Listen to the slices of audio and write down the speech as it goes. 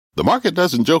The market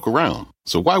doesn't joke around,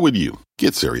 so why would you?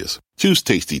 Get serious. Choose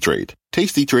Tasty Trade.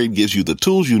 Tasty Trade gives you the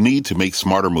tools you need to make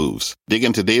smarter moves. Dig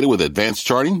into data with advanced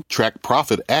charting, track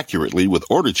profit accurately with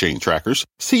order chain trackers,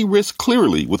 see risk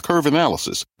clearly with curve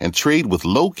analysis, and trade with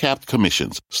low-capped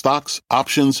commissions, stocks,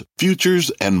 options,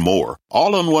 futures, and more.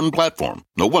 All on one platform.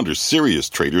 No wonder serious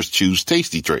traders choose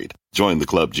Tasty Trade. Join the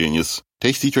club, genius.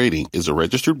 Tasty Trading is a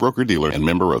registered broker-dealer and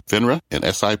member of FINRA and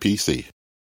SIPC.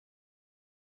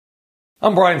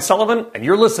 I'm Brian Sullivan, and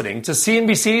you're listening to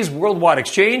CNBC's Worldwide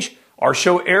Exchange. Our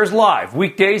show airs live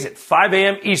weekdays at 5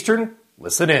 a.m. Eastern.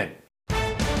 Listen in.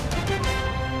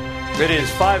 It is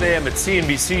 5 a.m. at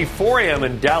CNBC, 4 a.m.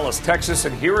 in Dallas, Texas,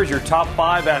 and here is your top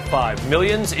 5 at 5.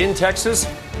 Millions in Texas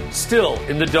still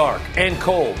in the dark and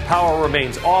cold. Power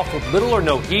remains off with little or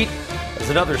no heat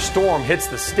as another storm hits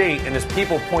the state, and as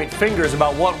people point fingers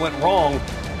about what went wrong,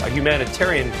 a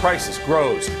humanitarian crisis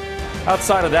grows.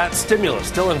 Outside of that, stimulus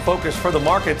still in focus for the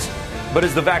markets. But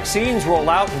as the vaccines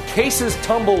roll out and cases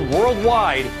tumble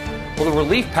worldwide, well, the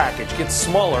relief package gets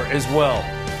smaller as well.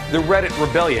 The Reddit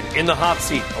rebellion in the hot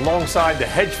seat alongside the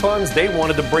hedge funds they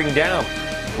wanted to bring down.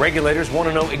 Regulators want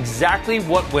to know exactly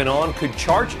what went on. Could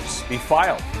charges be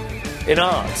filed? In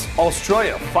odds,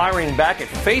 Australia firing back at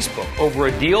Facebook over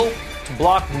a deal to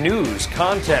block news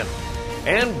content.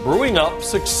 And brewing up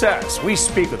success. We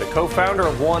speak with the co-founder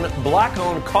of one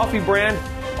black-owned coffee brand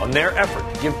on their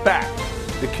effort to give back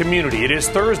to the community. It is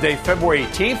Thursday, February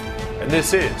 18th, and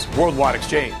this is Worldwide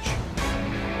Exchange.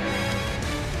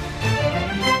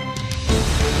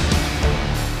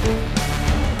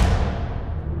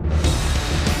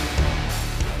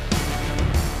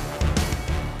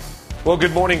 Well,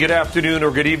 good morning, good afternoon, or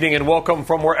good evening, and welcome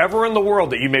from wherever in the world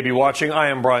that you may be watching. I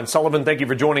am Brian Sullivan. Thank you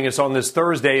for joining us on this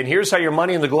Thursday. And here's how your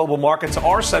money in the global markets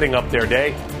are setting up their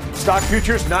day. Stock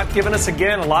futures not giving us,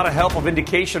 again, a lot of help of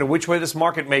indication of which way this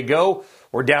market may go.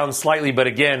 We're down slightly, but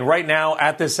again, right now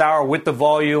at this hour with the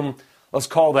volume, let's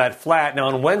call that flat. Now,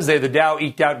 on Wednesday, the Dow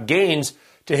eked out gains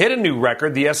to hit a new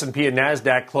record. The S&P and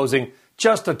NASDAQ closing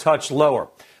just a touch lower.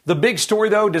 The big story,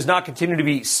 though, does not continue to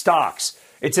be stocks.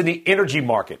 It's in the energy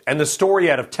market and the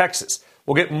story out of Texas.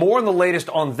 We'll get more on the latest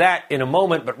on that in a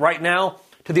moment, but right now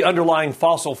to the underlying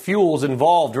fossil fuels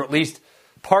involved, or at least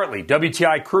partly.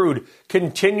 WTI crude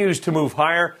continues to move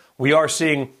higher. We are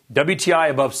seeing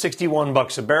WTI above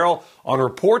 $61 a barrel on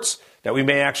reports that we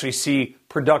may actually see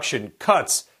production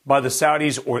cuts by the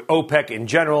Saudis or OPEC in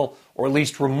general, or at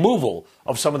least removal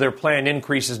of some of their planned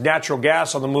increases. Natural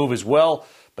gas on the move as well,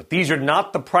 but these are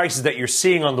not the prices that you're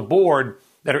seeing on the board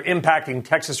that are impacting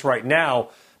Texas right now,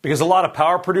 because a lot of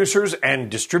power producers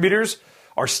and distributors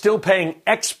are still paying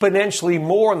exponentially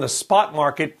more in the spot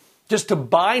market just to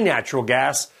buy natural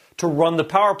gas to run the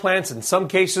power plants, in some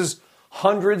cases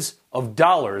hundreds of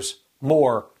dollars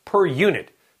more per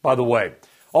unit, by the way.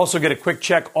 Also get a quick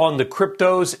check on the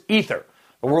cryptos. Ether,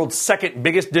 the world's second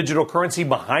biggest digital currency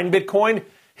behind Bitcoin,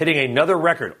 hitting another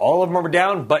record. All of them are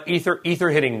down, but Ether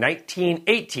hitting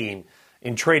 1918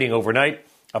 in trading overnight,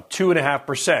 up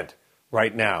 2.5%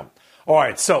 right now. All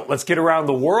right, so let's get around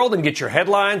the world and get your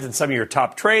headlines and some of your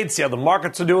top trades, see how the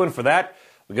markets are doing. For that,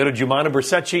 we go to Jumana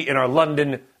Bersecci in our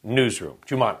London newsroom.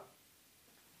 Jumana.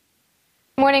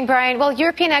 Morning, Brian. Well,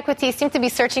 European equities seem to be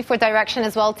searching for direction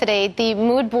as well today. The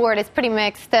mood board is pretty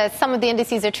mixed. Some of the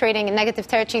indices are trading in negative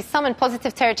territory, some in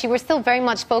positive territory. We're still very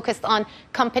much focused on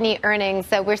company earnings.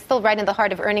 We're still right in the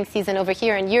heart of earnings season over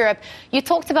here in Europe. You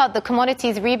talked about the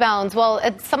commodities rebounds. Well,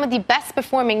 some of the best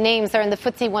performing names are in the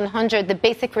FTSE 100. The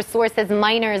basic resources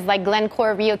miners like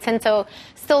Glencore, Rio Tinto,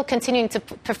 still continuing to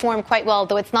perform quite well,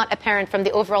 though it's not apparent from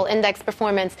the overall index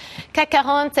performance.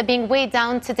 CAC 40 being weighed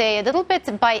down today a little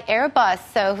bit by Airbus,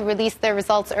 who released their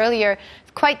results earlier.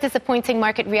 Quite disappointing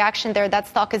market reaction there. That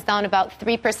stock is down about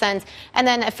 3%. And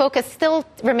then a focus still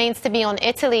remains to be on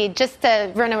Italy. Just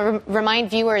to remind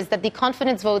viewers that the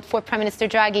confidence vote for Prime Minister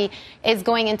Draghi is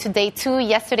going into day 2.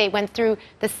 Yesterday went through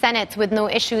the Senate with no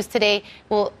issues. Today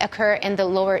will occur in the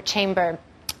lower chamber.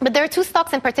 But there are two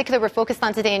stocks in particular we're focused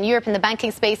on today in Europe in the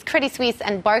banking space, Credit Suisse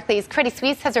and Barclays. Credit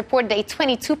Suisse has reported a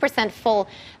 22%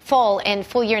 fall in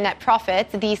full-year net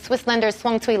profit. The Swiss lenders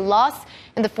swung to a loss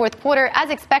in the fourth quarter, as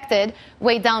expected,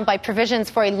 weighed down by provisions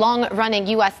for a long-running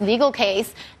U.S. legal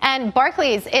case. And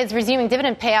Barclays is resuming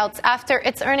dividend payouts after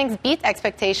its earnings beat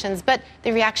expectations. But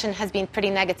the reaction has been pretty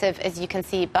negative, as you can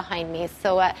see behind me.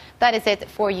 So that is it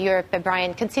for Europe,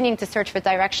 Brian. Continuing to search for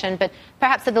direction, but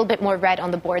perhaps a little bit more red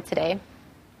on the board today.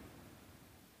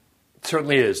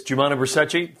 Certainly is. Jumana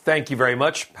Bersecci, thank you very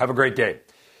much. Have a great day.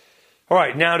 All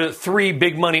right, now to three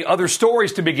big money other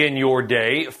stories to begin your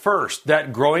day. First,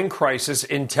 that growing crisis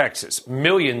in Texas.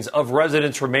 Millions of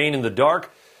residents remain in the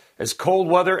dark as cold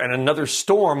weather and another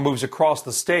storm moves across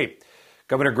the state.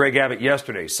 Governor Greg Abbott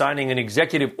yesterday signing an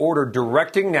executive order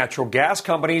directing natural gas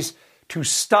companies to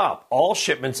stop all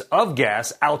shipments of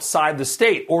gas outside the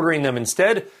state, ordering them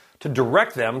instead to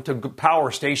direct them to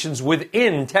power stations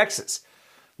within Texas.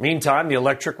 Meantime, the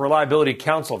Electric Reliability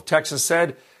Council of Texas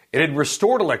said it had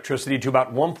restored electricity to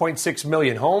about 1.6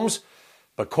 million homes,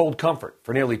 but cold comfort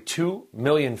for nearly 2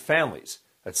 million families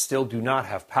that still do not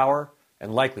have power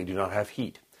and likely do not have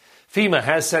heat. FEMA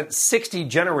has sent 60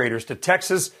 generators to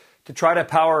Texas to try to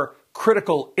power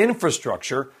critical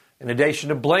infrastructure in addition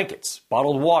to blankets,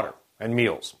 bottled water, and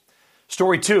meals.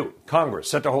 Story 2, Congress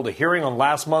set to hold a hearing on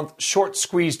last month's short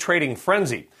squeeze trading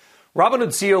frenzy. Robinhood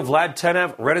CEO Vlad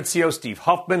Tenev, Reddit CEO Steve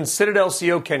Huffman, Citadel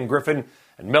CEO Ken Griffin,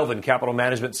 and Melvin Capital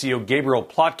Management CEO Gabriel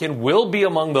Plotkin will be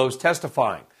among those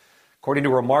testifying. According to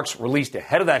remarks released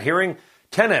ahead of that hearing,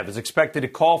 Tenev is expected to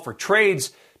call for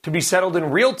trades to be settled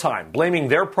in real time, blaming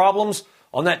their problems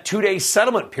on that 2-day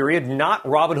settlement period, not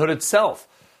Robinhood itself.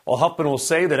 While Huffman will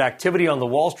say that activity on the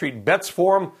Wall Street Bets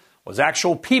Forum was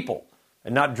actual people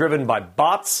and not driven by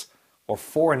bots or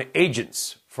foreign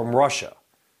agents from Russia.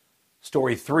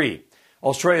 Story 3,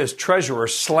 Australia's treasurer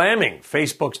slamming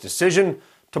Facebook's decision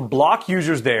to block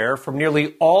users there from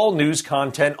nearly all news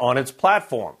content on its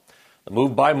platform. The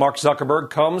move by Mark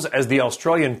Zuckerberg comes as the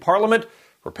Australian Parliament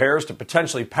prepares to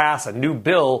potentially pass a new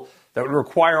bill that would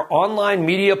require online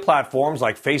media platforms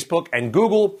like Facebook and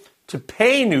Google to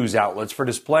pay news outlets for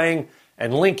displaying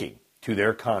and linking to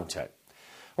their content.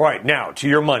 All right, now to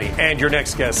your money. And your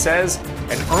next guest says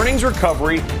an earnings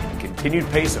recovery, continued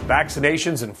pace of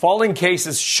vaccinations, and falling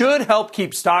cases should help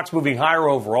keep stocks moving higher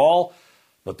overall,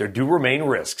 but there do remain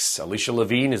risks. Alicia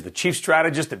Levine is the chief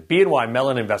strategist at BNY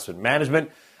Mellon Investment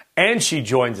Management, and she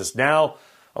joins us now.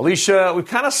 Alicia, we've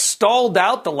kind of stalled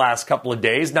out the last couple of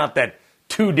days. Not that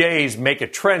 2 days make a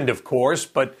trend, of course,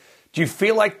 but do you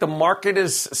feel like the market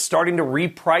is starting to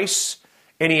reprice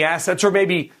any assets or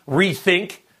maybe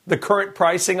rethink the current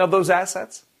pricing of those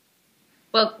assets?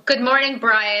 Well, good morning,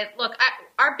 Brian. Look,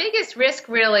 our biggest risk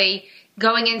really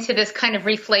going into this kind of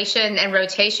reflation and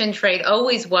rotation trade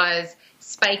always was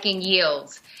spiking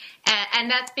yields. And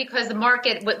that's because the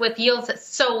market, with yields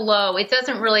so low, it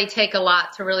doesn't really take a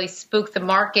lot to really spook the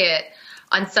market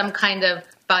on some kind of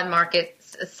bond market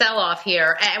sell-off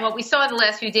here. And what we saw in the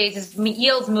last few days is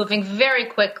yields moving very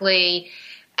quickly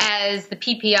as the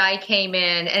PPI came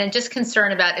in, and just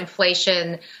concern about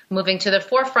inflation moving to the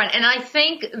forefront. And I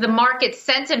think the market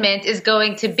sentiment is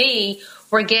going to be,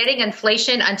 we're getting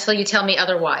inflation until you tell me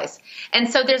otherwise. And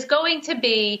so there's going to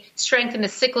be strength in the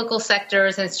cyclical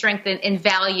sectors and strength in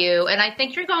value. And I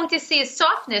think you're going to see a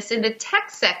softness in the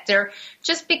tech sector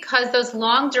just because those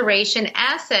long duration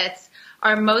assets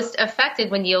are most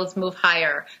affected when yields move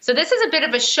higher. So this is a bit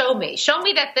of a show me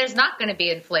that there's not going to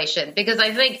be inflation, because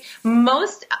I think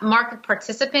most market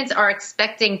participants are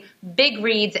expecting big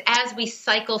reads as we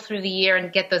cycle through the year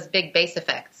and get those big base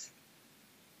effects.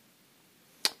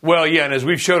 Well, yeah, and as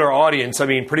we've showed our audience, I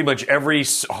mean, pretty much every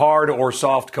hard or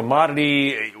soft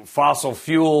commodity, fossil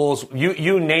fuels,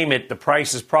 you name it, the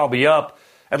price is probably up,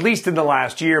 at least in the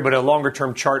last year, but a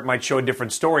longer-term chart might show a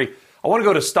different story. I want to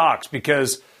go to stocks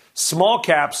because small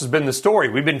caps has been the story.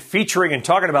 We've been featuring and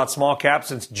talking about small caps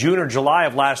since June or July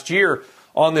of last year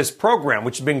on this program,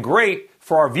 which has been great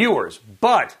for our viewers.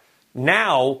 But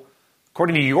now,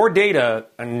 according to your data,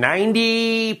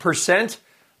 90%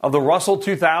 of the Russell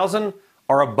 2000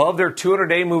 are above their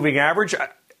 200-day moving average.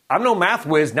 I'm no math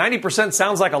whiz. 90%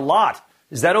 sounds like a lot.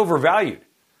 Is that overvalued?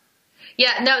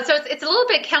 Yeah, no, so it's a little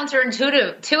bit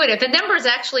counterintuitive. The number is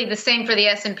actually the same for the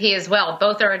S&P as well.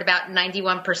 Both are at about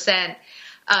 91%.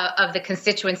 Of the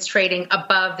constituents trading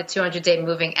above the 200-day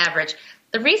moving average.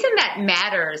 The reason that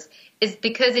matters is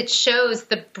because it shows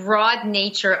the broad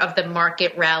nature of the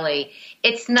market rally.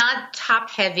 It's not top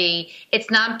heavy. It's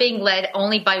not being led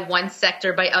only by one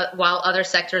sector while other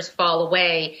sectors fall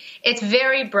away. It's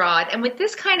very broad. And with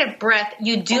this kind of breadth,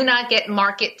 you do not get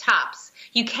market tops.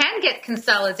 You can get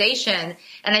consolidation,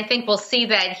 and I think we'll see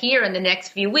that here in the next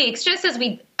few weeks, just as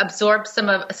we absorb some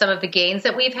of the gains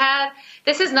that we've had.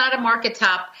 This is not a market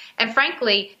top, and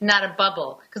frankly, not a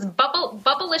bubble, because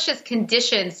bubblicious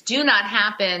conditions do not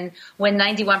happen when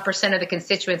 91% of the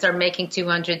constituents are making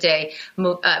 200-day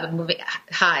moving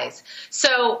highs.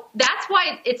 So that's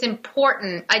why it's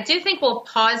important. I do think we'll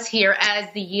pause here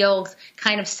as the yields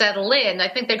kind of settle in. I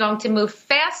think they're going to move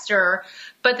faster.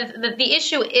 But the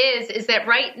issue is that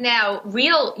right now,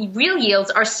 real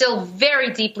yields are still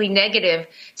very deeply negative,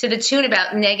 to the tune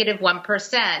about negative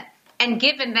 1%. And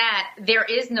given that, there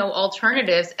is no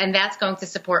alternatives, and that's going to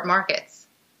support markets.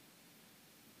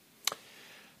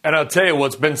 And I'll tell you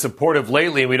what's been supportive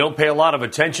lately, and we don't pay a lot of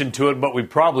attention to it, but we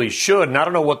probably should. And I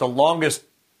don't know what the longest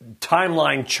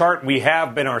timeline chart we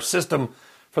have in our system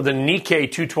for the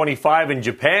Nikkei 225 in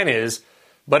Japan is,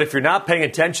 but if you're not paying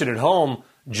attention at home,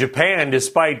 Japan,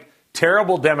 despite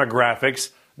terrible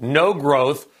demographics, no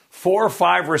growth, 4 or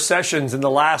 5 recessions in the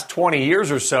last 20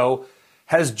 years or so,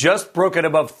 has just broken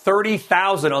above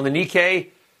 30,000 on the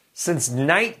Nikkei since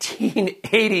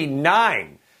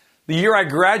 1989. The year I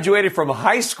graduated from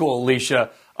high school, Alicia.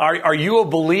 Are you a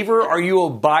believer? Are you a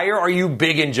buyer? Are you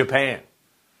big in Japan?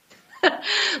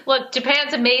 Look,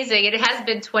 Japan's amazing. It has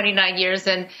been 29 years.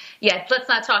 And yeah, let's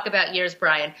not talk about years,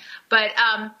 Brian. But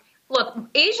look,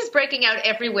 Asia's breaking out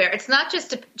everywhere. It's not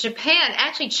just Japan.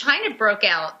 Actually, China broke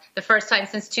out the first time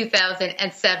since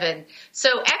 2007.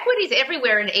 So equities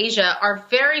everywhere in Asia are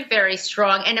very, very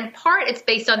strong. And in part, it's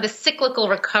based on the cyclical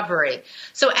recovery.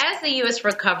 So as the U.S.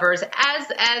 recovers,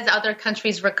 as other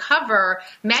countries recover,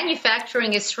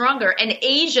 manufacturing is stronger. And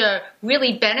Asia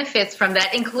really benefits from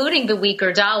that, including the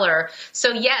weaker dollar.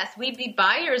 So yes, we'd be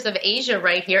buyers of Asia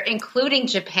right here, including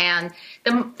Japan.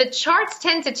 The charts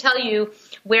tend to tell you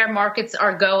where markets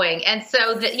are going. And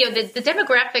so the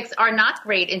demographics are not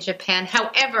great in Japan.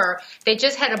 However, they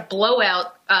just had a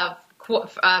blowout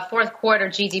fourth quarter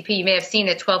GDP. You may have seen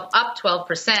it, up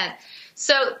 12%.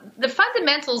 So the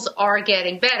fundamentals are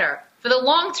getting better. For the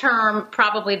long term,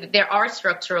 probably there are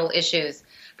structural issues.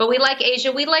 But we like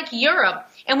Asia, we like Europe,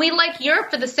 and we like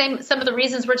Europe for some of the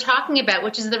reasons we're talking about,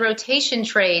 which is the rotation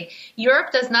trade.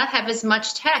 Europe does not have as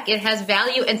much tech. It has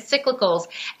value and cyclicals,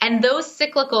 and those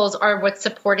cyclicals are what's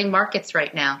supporting markets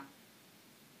right now.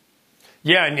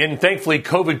 Yeah, and thankfully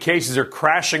COVID cases are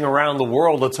crashing around the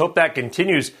world. Let's hope that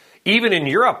continues. Even in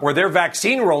Europe, where their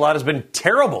vaccine rollout has been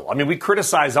terrible. I mean, we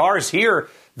criticize ours here.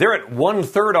 They're at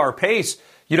 1/3 our pace.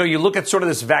 You know, you look at sort of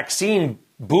this vaccine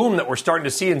boom that we're starting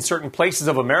to see in certain places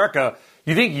of America.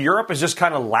 You think Europe is just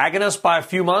kind of lagging us by a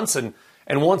few months, and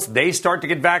once they start to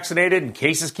get vaccinated and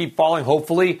cases keep falling,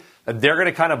 hopefully they're going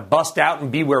to kind of bust out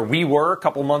and be where we were a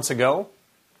couple months ago?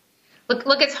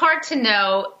 Look, it's hard to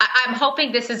know. I'm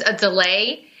hoping this is a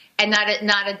delay and not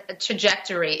a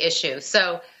trajectory issue.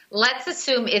 So let's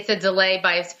assume it's a delay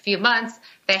by a few months.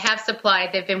 They have supply.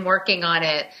 They've been working on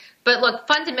it. But look,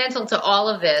 fundamental to all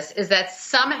of this is that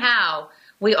somehow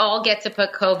we all get to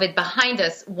put COVID behind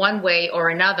us one way or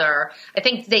another. I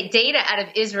think the data out of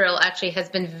Israel actually has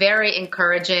been very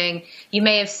encouraging. You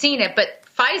may have seen it, but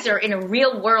Pfizer, in a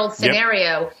real world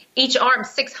scenario, each arm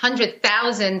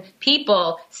 600,000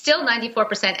 people, still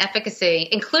 94% efficacy,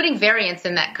 including variants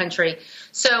in that country.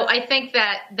 So I think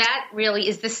that really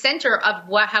is the center of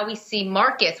how we see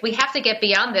markets. We have to get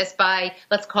beyond this by,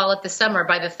 let's call it the summer,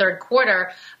 by the third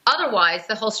quarter. Otherwise,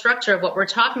 the whole structure of what we're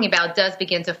talking about does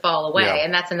begin to fall away.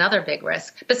 And that's another big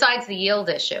risk, besides the yield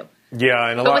issue. Yeah,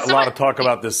 and a lot of talk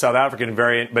about the South African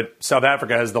variant, but South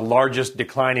Africa has the largest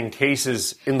decline in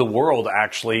cases in the world,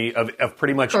 actually, of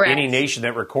pretty much any nation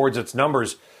that records its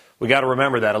numbers. We got to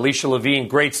remember that. Alicia Levine,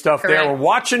 great stuff there. We're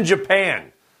watching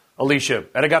Japan. Alicia,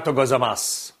 arigato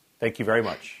gozaimasu. Thank you very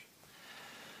much.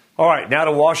 All right, now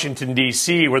to Washington,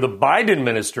 D.C., where the Biden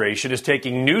administration is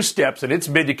taking new steps in its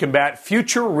bid to combat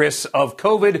future risks of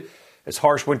COVID as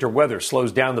harsh winter weather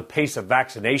slows down the pace of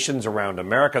vaccinations around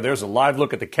America. There's a live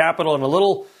look at the Capitol and a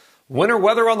little winter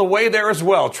weather on the way there as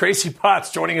well. Tracy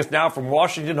Potts joining us now from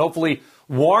Washington, hopefully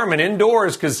warm and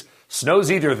indoors because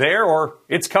snow's either there or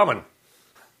it's coming.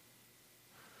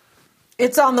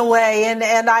 It's on the way, and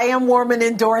I am warm and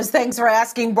indoors. Thanks for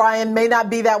asking, Brian. May not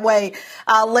be that way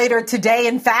later today.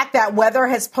 In fact, that weather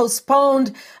has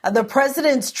postponed the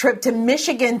president's trip to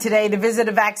Michigan today to visit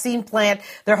a vaccine plant.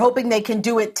 They're hoping they can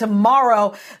do it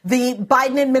tomorrow. The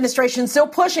Biden administration still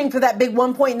pushing for that big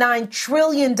 $1.9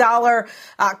 trillion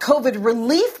COVID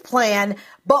relief plan.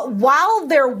 But while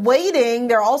they're waiting,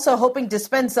 they're also hoping to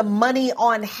spend some money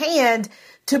on hand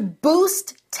to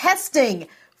boost testing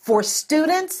for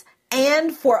students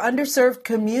and for underserved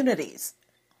communities.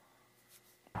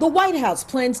 The White House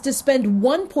plans to spend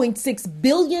 $1.6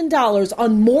 billion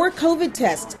on more COVID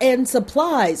tests and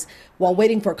supplies while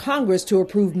waiting for Congress to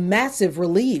approve massive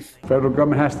relief. Federal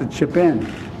government has to chip in,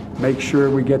 make sure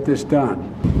we get this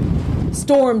done.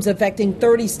 Storms affecting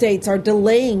 30 states are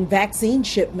delaying vaccine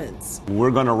shipments.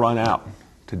 We're going to run out.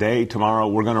 Today, tomorrow,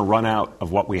 we're going to run out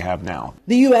of what we have now.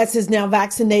 The U.S. is now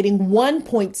vaccinating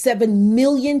 1.7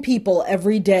 million people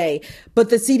every day. But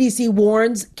the CDC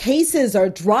warns cases are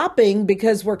dropping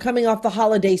because we're coming off the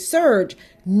holiday surge.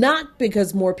 not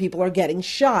because more people are getting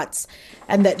shots,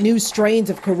 and that new strains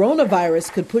of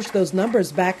coronavirus could push those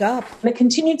numbers back up. The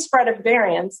continued spread of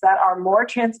variants that are more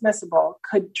transmissible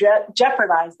could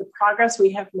jeopardize the progress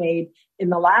we have made in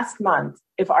the last month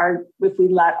if we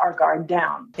let our guard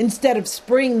down. Instead of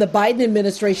spring, the Biden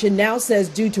administration now says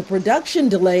due to production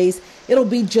delays, it'll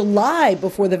be July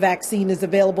before the vaccine is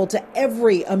available to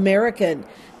every American.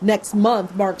 Next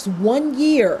month marks 1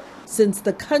 year since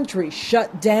the country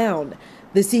shut down.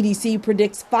 The CDC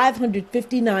predicts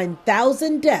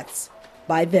 559,000 deaths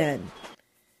by then.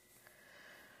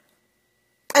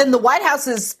 And the White House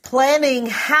is planning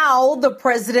how the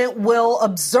president will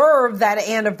observe that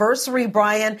anniversary,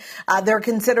 Brian. They're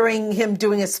considering him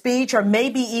doing a speech or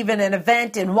maybe even an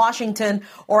event in Washington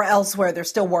or elsewhere. They're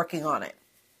still working on it.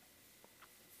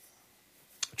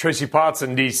 Tracy Potts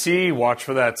in D.C., watch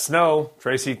for that snow.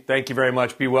 Tracy, thank you very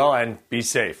much. Be well and be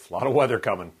safe. A lot of weather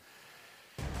coming.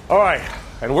 All right,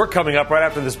 and we're coming up right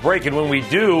after this break, and when we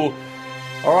do,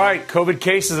 all right, COVID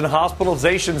cases and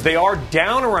hospitalizations, they are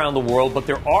down around the world, but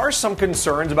there are some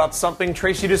concerns about something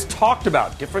Tracy just talked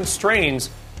about, different strains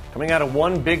coming out of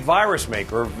one big virus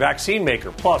maker or vaccine maker.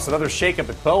 Plus, another shakeup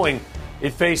at Boeing.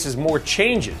 It faces more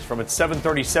changes from its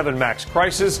 737 MAX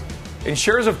crisis, and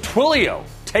shares of Twilio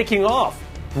taking off.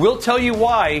 We'll tell you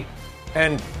why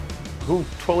and who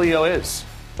Twilio is.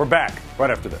 We're back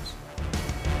right after this.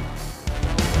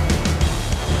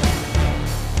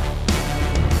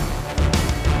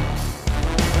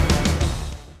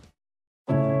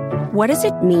 What does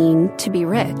it mean to be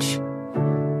rich?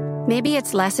 Maybe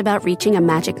it's less about reaching a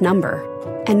magic number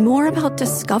and more about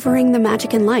discovering the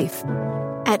magic in life.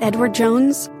 At Edward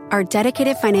Jones, our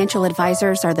dedicated financial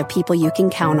advisors are the people you can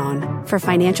count on for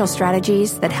financial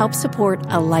strategies that help support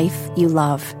a life you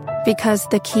love. Because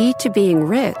the key to being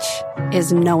rich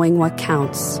is knowing what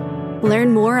counts.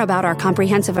 Learn more about our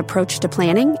comprehensive approach to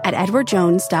planning at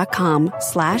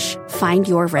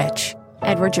edwardjones.com/findyourrich.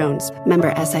 Edward Jones,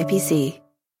 member SIPC.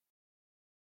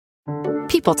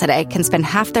 People today can spend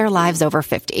half their lives over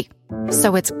 50.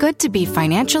 So it's good to be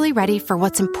financially ready for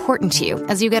what's important to you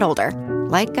as you get older,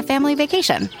 like a family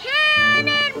vacation.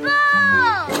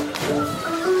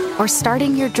 Or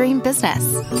starting your dream business.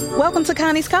 Welcome to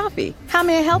Connie's Coffee. How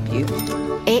may I help you?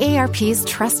 AARP's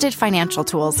trusted financial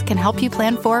tools can help you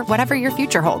plan for whatever your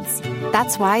future holds.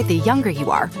 That's why the younger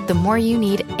you are, the more you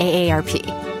need AARP.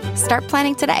 Start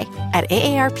planning today at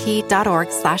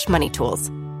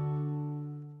aarp.org/moneytools.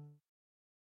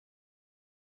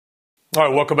 All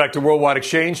right, welcome back to Worldwide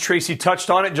Exchange. Tracy touched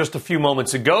on it just a few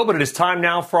moments ago, but it is time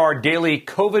now for our daily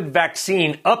COVID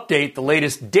vaccine update, the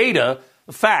latest data,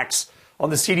 the facts on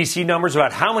the CDC numbers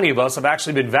about how many of us have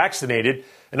actually been vaccinated.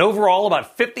 And overall,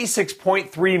 about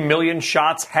 56.3 million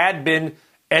shots had been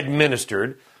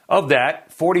administered. Of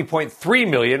that, 40.3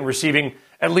 million receiving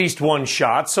at least one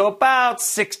shot. So about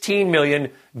 16 million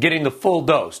getting the full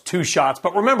dose, 2 shots.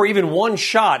 But remember, even one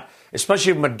shot,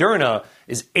 especially Moderna,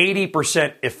 is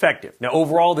 80% effective. Now,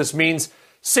 overall, this means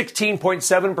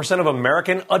 16.7% of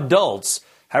American adults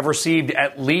have received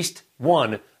at least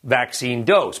one vaccine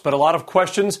dose. But a lot of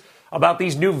questions about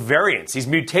these new variants, these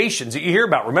mutations that you hear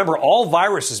about. Remember, all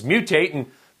viruses mutate, and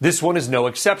this one is no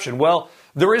exception. Well,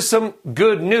 there is some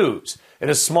good news. In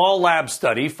a small lab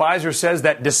study, Pfizer says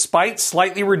that despite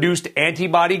slightly reduced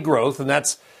antibody growth, and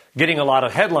that's getting a lot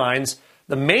of headlines,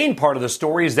 the main part of the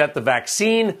story is that the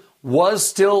vaccine was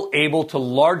still able to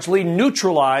largely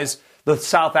neutralize the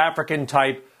South African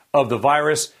type of the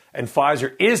virus. And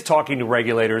Pfizer is talking to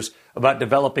regulators about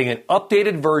developing an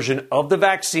updated version of the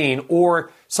vaccine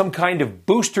or some kind of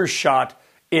booster shot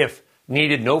if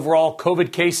needed. And overall,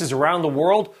 COVID cases around the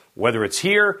world, whether it's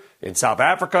here, in South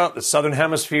Africa, the Southern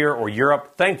Hemisphere, or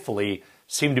Europe, thankfully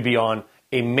seem to be on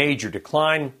a major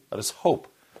decline. Let us hope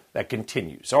that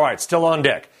continues. All right, still on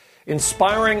deck.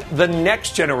 Inspiring the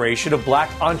next generation of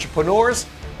black entrepreneurs,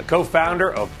 the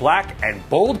co-founder of Black and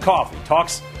Bold Coffee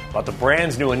talks about the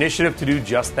brand's new initiative to do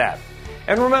just that.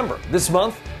 And remember, this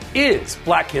month is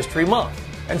Black History Month,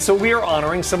 and so we are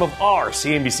honoring some of our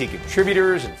CNBC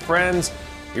contributors and friends.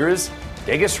 Here is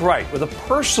Degas Wright with a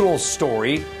personal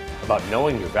story about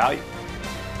knowing your value.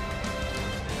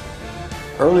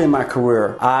 Early in my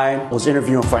career, I was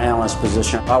interviewing for an analyst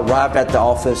position. I arrived at the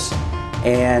office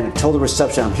and told the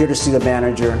reception, I'm here to see the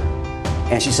manager.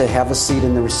 And she said, have a seat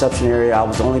in the reception area. I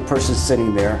was the only person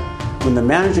sitting there. When the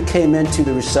manager came into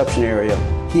the reception area,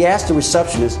 he asked the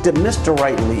receptionist, did Mr.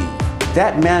 Wright leave?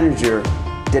 That manager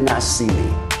did not see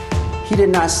me. He did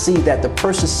not see that the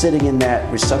person sitting in that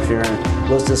reception area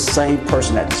was the same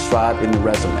person that described in the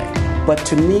resume. But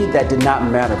to me, that did not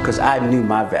matter because I knew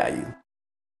my value.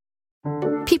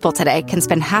 people today can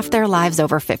spend half their lives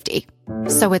over 50.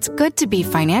 So it's good to be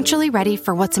financially ready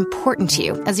for what's important to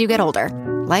you as you get older,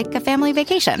 like a family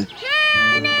vacation.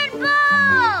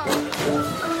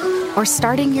 Or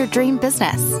starting your dream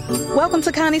business. Welcome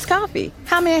to Connie's Coffee.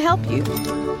 How may I help you?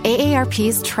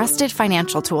 AARP's trusted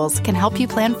financial tools can help you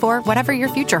plan for whatever your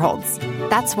future holds.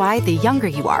 That's why the younger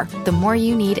you are, the more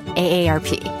you need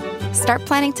AARP. Start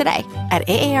planning today at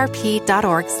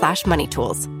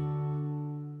aarp.org/moneytools.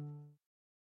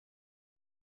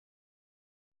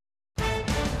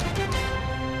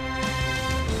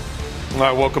 All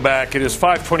right, welcome back. It is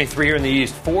 5:23 here in the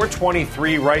East,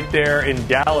 4:23 right there in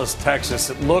Dallas,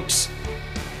 Texas. It looks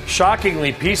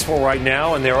shockingly peaceful right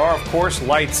now, and there are, of course,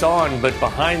 lights on, but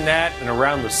behind that and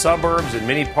around the suburbs and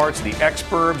many parts of the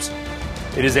exurbs,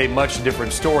 it is a much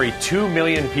different story. 2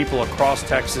 million people across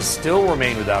Texas still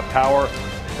remain without power.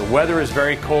 The weather is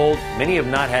very cold. Many have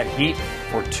not had heat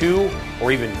for 2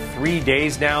 or even 3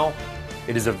 days now.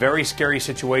 It is a very scary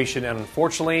situation, and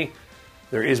unfortunately,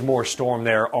 there is more storm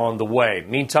there on the way.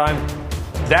 Meantime,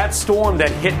 that storm that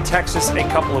hit Texas a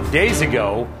couple of days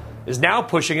ago is now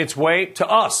pushing its way to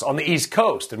us on the East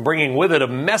Coast and bringing with it a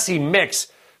messy mix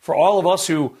for all of us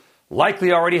who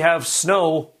likely already have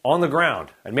snow on the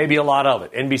ground, and maybe a lot of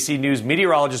it. NBC News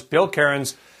meteorologist Bill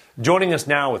Cairns joining us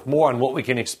now with more on what we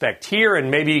can expect here and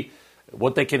maybe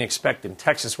what they can expect in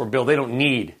Texas, where, Bill, they don't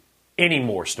need any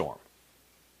more storm.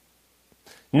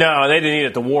 No, they didn't need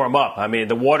it to warm up. I mean,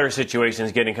 the water situation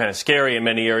is getting kind of scary in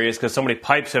many areas because so many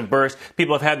pipes have burst.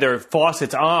 People have had their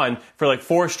faucets on for like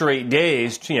 4 straight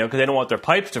days, because they don't want their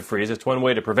pipes to freeze. It's one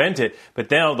way to prevent it. But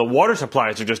now the water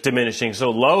supplies are just diminishing so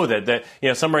low that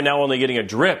some are now only getting a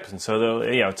drip. And so,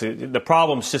 the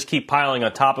problems just keep piling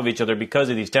on top of each other because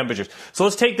of these temperatures. So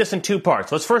let's take this in 2 parts.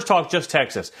 Let's first talk just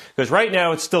Texas, because right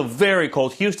now it's still very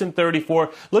cold. Houston, 34.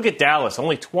 Look at Dallas,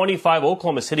 only 25.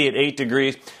 Oklahoma City at 8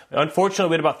 degrees. Unfortunately,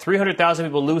 we had about 300,000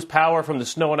 people lose power from the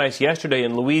snow and ice yesterday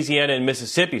in Louisiana and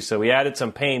Mississippi, so we added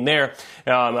some pain there.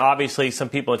 Obviously, some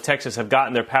people in Texas have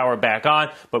gotten their power back on,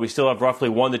 but we still have roughly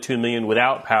 1 to 2 million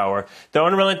without power. The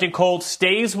unrelenting cold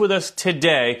stays with us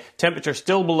today. Temperature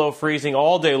still below freezing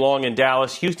all day long in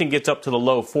Dallas. Houston gets up to the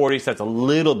low 40s. That's a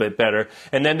little bit better.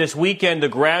 And then this weekend, the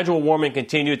gradual warming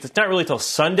continues. It's not really till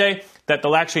Sunday that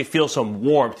they'll actually feel some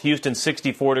warmth. Houston,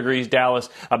 64 degrees, Dallas,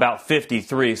 about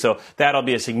 53. So that'll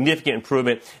be a significant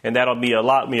improvement, and that'll be a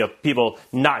lot of people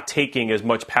not taking as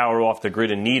much power off the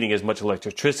grid and needing as much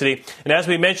electricity. And as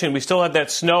we mentioned, we still have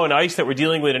that snow and ice that we're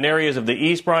dealing with in areas of the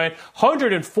East, Brian.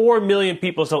 104 million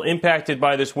people still impacted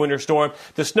by this winter storm.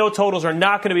 The snow totals are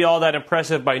not going to be all that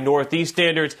impressive by Northeast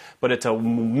standards, but it's a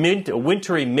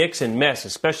wintry mix and mess,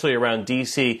 especially around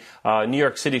D.C. New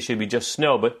York City should be just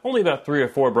snow, but only about 3 or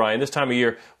 4, Brian. This time of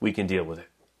year, we can deal with it.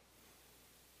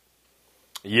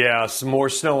 Yeah, some more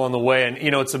snow on the way. And,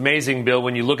 it's amazing, Bill,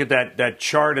 when you look at that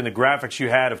chart and the graphics you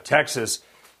had of Texas,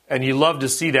 and you love to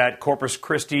see that Corpus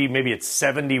Christi, maybe it's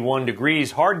 71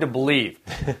 degrees. Hard to believe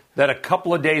that a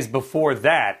couple of days before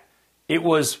that, it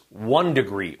was 1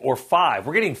 degree or 5.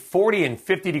 We're getting 40 and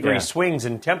 50 degree swings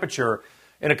in temperature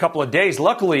in a couple of days.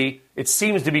 Luckily, it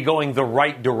seems to be going the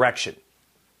right direction.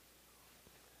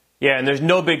 Yeah, and there's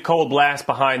no big cold blast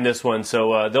behind this one,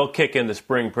 so they'll kick in the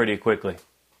spring pretty quickly.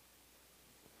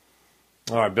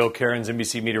 All right, Bill Cairns,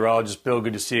 NBC meteorologist. Bill,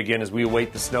 good to see you again as we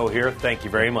await the snow here. Thank you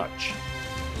very much.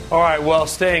 All right, well,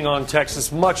 staying on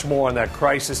Texas, much more on that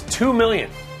crisis. 2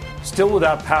 million still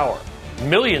without power.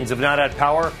 Millions have not had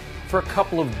power for a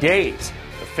couple of days.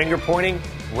 The finger pointing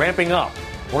ramping up.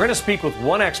 We're going to speak with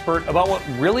one expert about what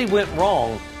really went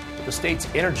wrong with the state's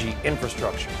energy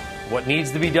infrastructure. What needs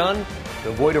to be done to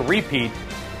avoid a repeat,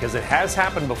 because it has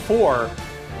happened before.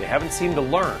 They haven't seemed to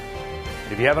learn.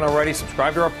 And if you haven't already,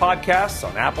 subscribe to our podcasts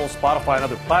on Apple, Spotify, and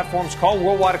other platforms. Call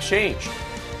Worldwide Exchange.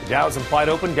 The Dow's implied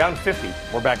open down 50.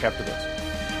 We're back after this.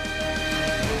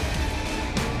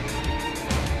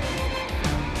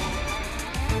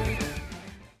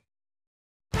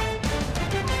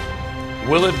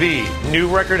 Will it be new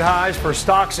record highs for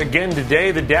stocks again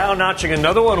today? The Dow notching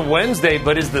another one Wednesday,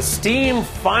 but is the steam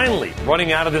finally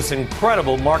running out of this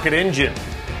incredible market engine?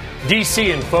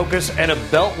 D.C. in focus and a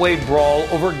beltway brawl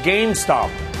over GameStop.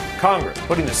 Congress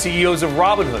putting the CEOs of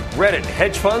Robinhood, Reddit, and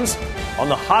hedge funds on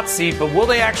the hot seat, but will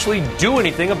they actually do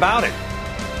anything about it?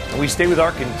 And we stay with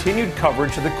our continued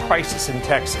coverage of the crisis in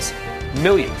Texas.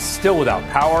 Millions still without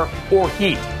power or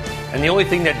heat. And the only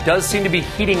thing that does seem to be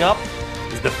heating up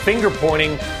is the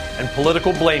finger-pointing and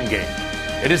political blame game.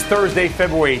 It is Thursday,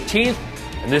 February 18th,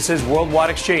 and this is Worldwide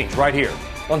Exchange right here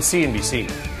on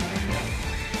CNBC.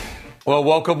 Well,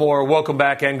 welcome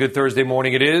back, and good Thursday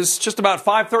morning. It is just about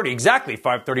 5:30, exactly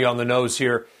 5:30 on the nose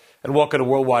here and welcome to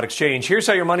Worldwide Exchange. Here's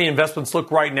how your money investments look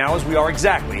right now as we are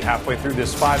exactly halfway through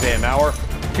this 5 a.m. hour.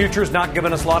 Futures not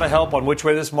giving us a lot of help on which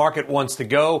way this market wants to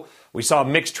go. We saw a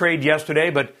mixed trade yesterday,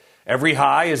 but every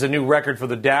high is a new record for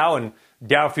the Dow, and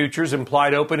Dow futures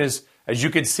implied open is, as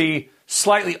you can see,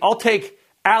 slightly. I'll take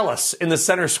Alice in the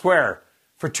center square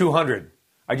for 200.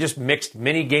 I just mixed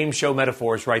mini game show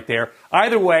metaphors right there.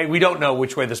 Either way, we don't know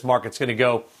which way this market's going to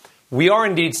go. We are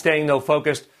indeed staying, though,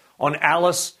 focused on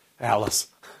Alice.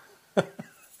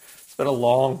 It's been a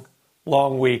long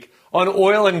week. On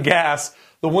oil and gas,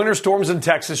 the winter storms in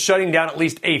Texas shutting down at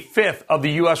least a fifth of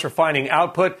the U.S. refining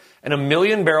output and 1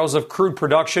 million barrels of crude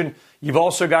production. You've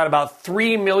also got about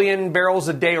 3 million barrels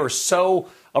a day or so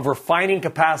of refining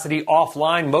capacity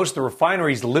offline. Most of the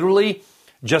refineries literally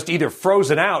just either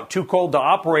frozen out, too cold to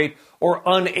operate, or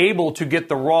unable to get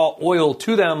the raw oil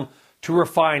to them to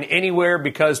refine anywhere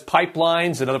because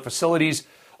pipelines and other facilities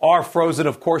are frozen.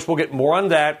 Of course, we'll get more on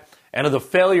that and of the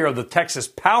failure of the Texas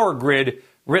power grid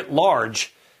writ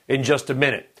large in just a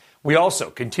minute. We also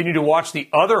continue to watch the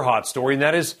other hot story, and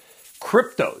that is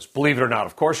cryptos, believe it or not.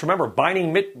 Of course, remember,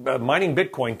 mining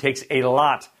Bitcoin takes a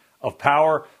lot of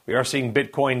power. We are seeing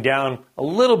Bitcoin down a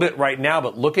little bit right now,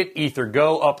 but look at Ether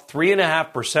Go, up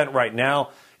 3.5% right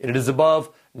now. It is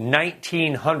above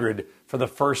 1,900 for the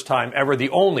first time ever, the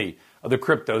only of the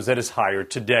cryptos that is higher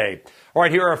today. All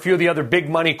right, here are a few of the other big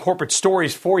money corporate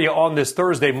stories for you on this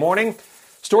Thursday morning.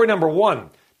 Story number one,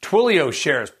 Twilio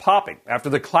shares popping after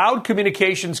the cloud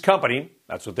communications company,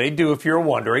 that's what they do if you're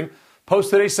wondering,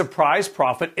 posted a surprise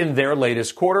profit in their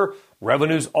latest quarter.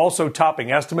 Revenues also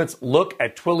topping estimates. Look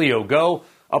at Twilio Go,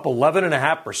 up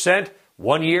 11.5%.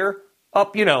 1 year,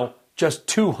 up, just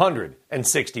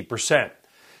 260%.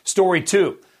 Story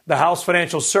two, the House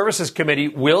Financial Services Committee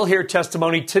will hear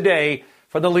testimony today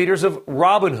from the leaders of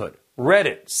Robinhood,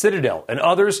 Reddit, Citadel, and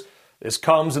others. This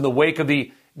comes in the wake of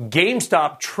the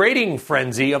GameStop trading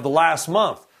frenzy of the last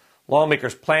month.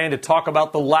 Lawmakers plan to talk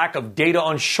about the lack of data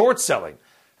on short selling.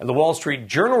 And the Wall Street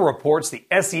Journal reports the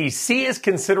SEC is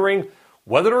considering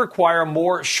whether to require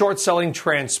more short-selling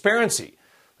transparency.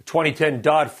 The 2010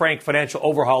 Dodd-Frank financial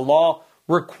overhaul law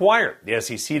required the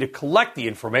SEC to collect the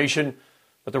information,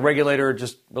 but the regulator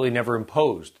just really never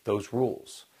imposed those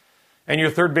rules. And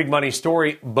your third big money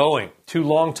story, Boeing. 2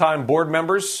 longtime board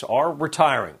members are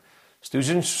retiring.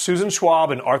 Susan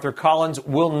Schwab and Arthur Collins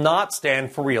will not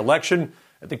stand for re-election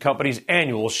at the company's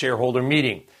annual shareholder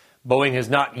meeting. Boeing has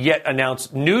not yet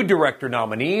announced new director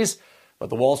nominees, but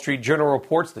the Wall Street Journal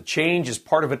reports the change is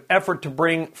part of an effort to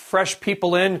bring fresh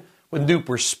people in with new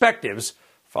perspectives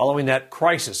following that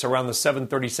crisis around the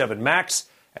 737 MAX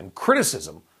and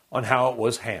criticism on how it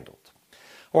was handled.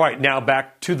 All right, now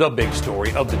back to the big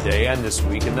story of the day and this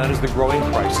week, and that is the growing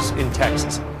crisis in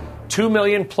Texas. 2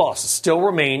 million plus still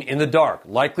remain in the dark,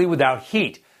 likely without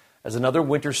heat, as another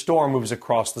winter storm moves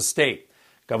across the state.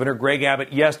 Governor Greg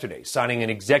Abbott yesterday signing an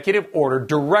executive order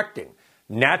directing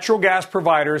natural gas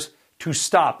providers to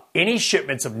stop any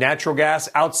shipments of natural gas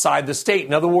outside the state.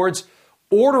 In other words,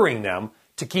 ordering them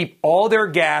to keep all their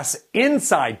gas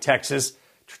inside Texas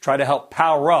to try to help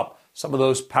power up some of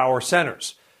those power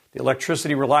centers. The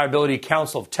Electricity Reliability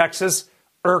Council of Texas,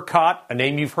 ERCOT, a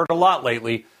name you've heard a lot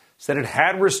lately, said it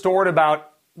had restored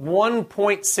about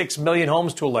 1.6 million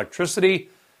homes to electricity.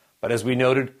 But as we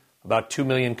noted, about 2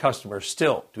 million customers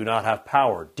still do not have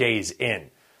power days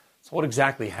in. So what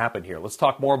exactly happened here? Let's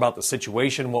talk more about the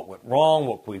situation, what went wrong,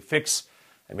 what can we fix,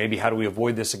 and maybe how do we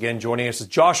avoid this again. Joining us is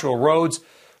Joshua Rhodes,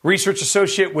 research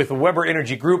associate with the Weber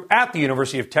Energy Group at the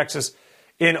University of Texas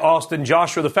in Austin.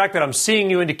 Joshua, the fact that I'm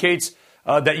seeing you indicates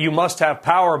that you must have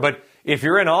power, but if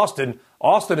you're in Austin,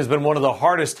 Austin has been one of the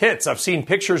hardest hits. I've seen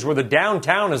pictures where the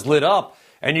downtown is lit up,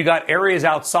 and you got areas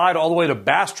outside all the way to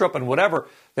Bastrop and whatever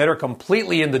that are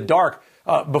completely in the dark.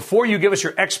 Before you give us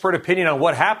your expert opinion on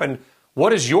what happened,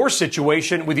 what is your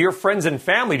situation with your friends and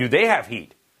family? Do they have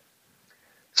heat?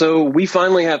 So we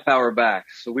finally have power back.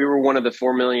 So we were one of the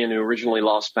 4 million who originally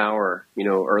lost power,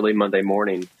 early Monday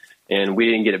morning, and we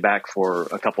didn't get it back for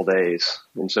a couple days.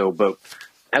 And so, but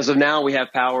as of now, we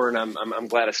have power, and I'm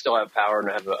glad I still have power and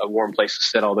I have a warm place to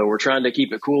sit. Although we're trying to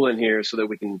keep it cool in here so that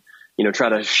we can, try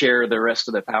to share the rest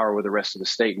of the power with the rest of the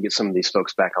state and get some of these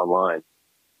folks back online.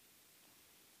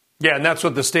 Yeah, and that's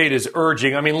what the state is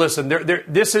urging. I mean, listen,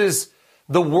 this is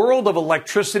the world of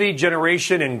electricity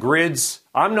generation and grids.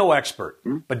 I'm no expert,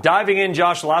 but diving in,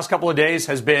 Josh, the last couple of days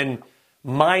has been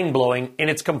mind-blowing in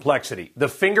its complexity. The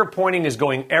finger pointing is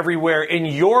going everywhere. In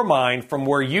your mind, from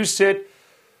where you sit,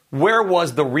 where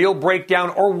was the real breakdown,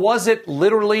 or was it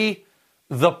literally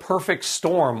the perfect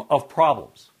storm of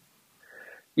problems?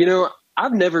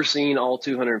 I've never seen all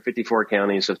 254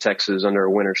 counties of Texas under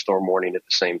a winter storm warning at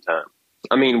the same time.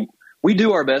 I mean, we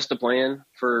do our best to plan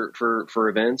for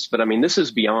events, but I mean, this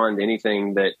is beyond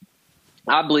anything that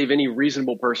I believe any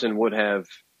reasonable person would have,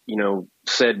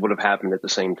 said would have happened at the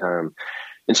same time.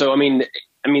 And so,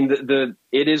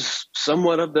 it is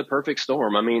somewhat of the perfect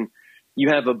storm. I mean, you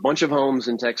have a bunch of homes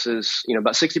in Texas,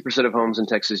 about 60% of homes in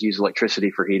Texas use electricity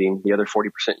for heating. The other 40%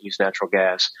 use natural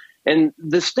gas. And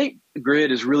the state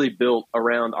grid is really built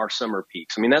around our summer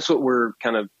peaks. I mean, that's what we're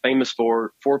kind of famous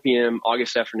for. 4 p.m.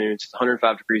 August afternoons, it's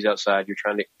 105 degrees outside. You're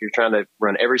trying to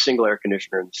run every single air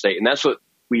conditioner in the state. And that's what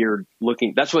we are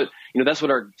looking. That's what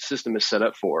our system is set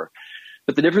up for.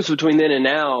 But the difference between then and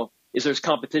now is there's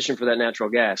competition for that natural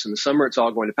gas. In the summer, it's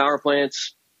all going to power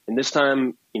plants. And this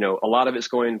time, a lot of it's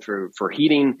going for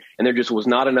heating, and there just was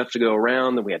not enough to go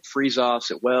around. Then we had freeze-offs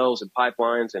at wells and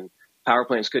pipelines, and power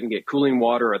plants couldn't get cooling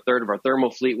water. A third of our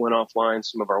thermal fleet went offline.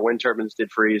 Some of our wind turbines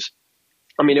did freeze.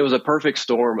 I mean, it was a perfect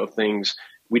storm of things.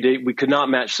 We could not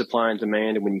match supply and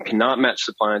demand. And when you cannot match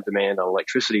supply and demand on an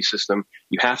electricity system,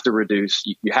 you have to reduce.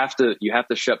 You have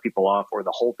to shut people off, or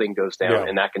the whole thing goes down,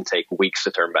 and that can take weeks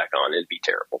to turn back on. It'd be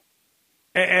terrible.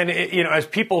 And as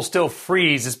people still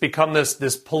freeze, it's become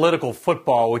this political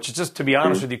football, which is just, to be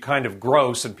honest with you, kind of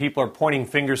gross. And people are pointing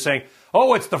fingers saying,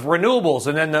 oh, it's the renewables.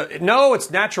 And then, no,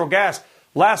 it's natural gas.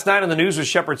 Last night on the news with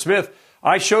Shepard Smith,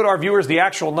 I showed our viewers the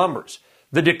actual numbers.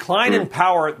 The decline in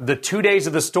power the 2 days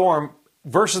of the storm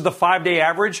versus the 5-day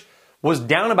average was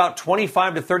down about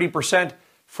 25 to 30%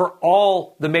 for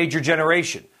all the major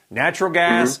generation. Natural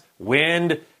gas,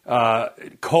 wind,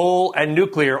 coal, and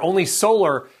nuclear. Only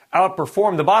solar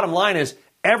outperformed. The bottom line is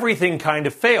everything kind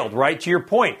of failed, right? To your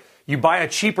point, you buy a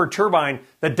cheaper turbine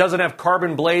that doesn't have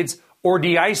carbon blades or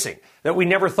de-icing, that we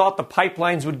never thought the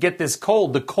pipelines would get this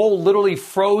cold. The coal literally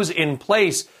froze in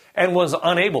place and was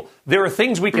unable. There are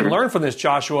things we can learn from this,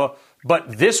 Joshua,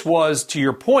 but this was, to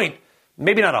your point,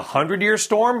 maybe not a 100-year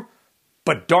storm,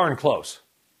 but darn close.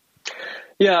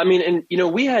 Yeah, I mean,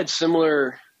 and, we had some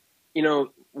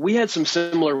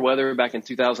similar weather back in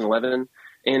 2011.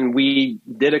 And we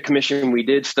did a commission, we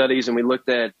did studies, and we looked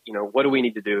at, what do we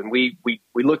need to do? And we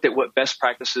looked at what best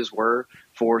practices were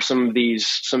for some of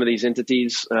these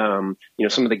entities, some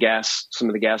of the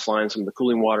gas lines, some of the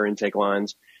cooling water intake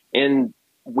lines. And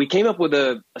we came up with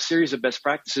a series of best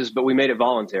practices, but we made it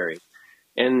voluntary.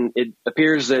 And it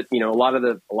appears that, a lot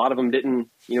of them didn't,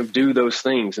 do those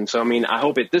things. And so, I mean, I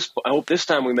hope this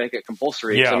time we make it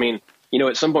compulsory. Yeah. I mean,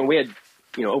 at some point we had,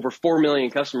 over 4 million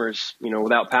customers,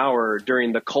 without power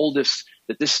during the coldest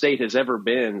that this state has ever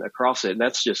been across it. And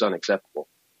that's just unacceptable.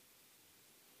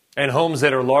 And homes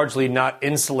that are largely not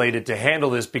insulated to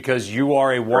handle this because you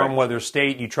are a warm weather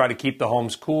state. You try to keep the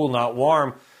homes cool, not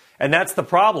warm. And that's the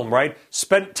problem, right?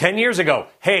 10 years ago,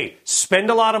 spend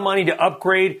a lot of money to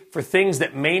upgrade for things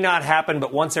that may not happen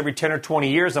but once every 10 or 20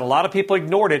 years. And a lot of people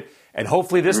ignored it. And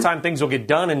hopefully this time things will get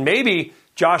done. And maybe,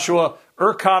 Joshua,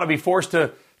 ERCOT will be forced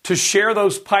to share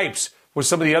those pipes with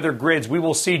some of the other grids. We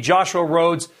will see. Joshua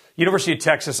Rhodes, University of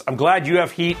Texas, I'm glad you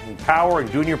have heat and power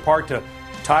and doing your part to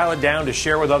tile it down, to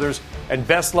share with others. And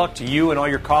best luck to you and all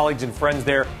your colleagues and friends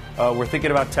there. We're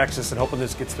thinking about Texas and hoping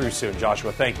this gets through soon.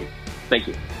 Joshua, thank you. Thank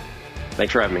you.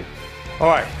 Thanks for having me. All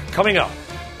right, coming up,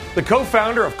 the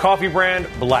co-founder of coffee brand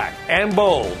Black and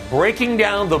Bold, breaking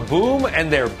down the boom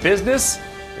and their business,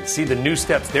 and see the new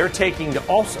steps they're taking to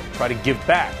also try to give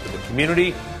back to the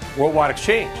community. Worldwide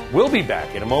Exchange. We'll be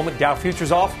back in a moment. Dow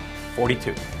futures off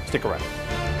 42. Stick around.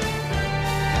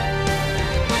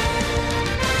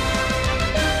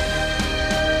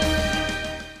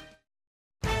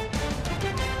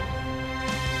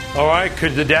 All right,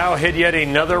 could the Dow hit yet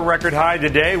another record high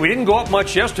today? We didn't go up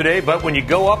much yesterday, but when you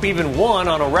go up even one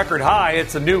on a record high,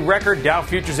 it's a new record. Dow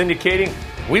futures indicating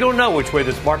we don't know which way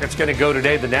this market's going to go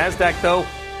today. The NASDAQ, though,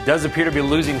 does appear to be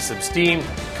losing some steam.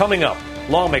 Coming up,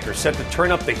 lawmakers set to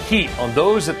turn up the heat on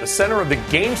those at the center of the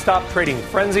GameStop trading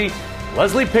frenzy.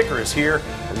 Leslie Picker is here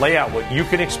to lay out what you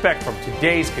can expect from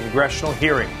today's congressional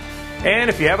hearing. And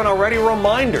if you haven't already, a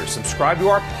reminder, subscribe to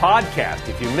our podcast.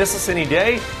 If you miss us any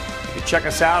day, you can check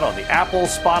us out on the Apple,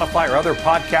 Spotify, or other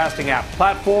podcasting app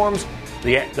platforms.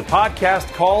 The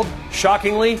podcast called,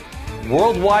 shockingly,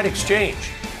 Worldwide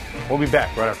Exchange. We'll be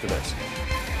back right after this.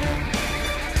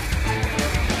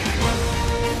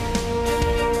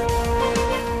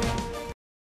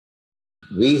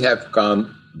 We have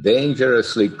come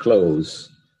dangerously close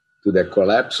to the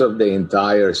collapse of the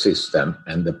entire system,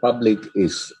 and the public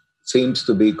seems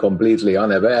to be completely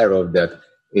unaware of that,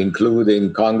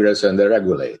 including Congress and the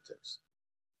regulators.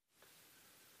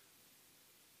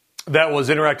 That was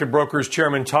Interactive Brokers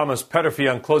Chairman Thomas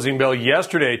Peterffy on Closing Bell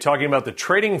yesterday, talking about the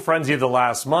trading frenzy of the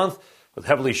last month with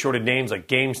heavily shorted names like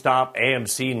GameStop,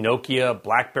 AMC, Nokia,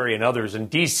 BlackBerry, and others. In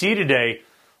D.C. today,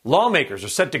 lawmakers are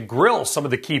set to grill some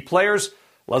of the key players.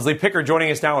 Leslie Picker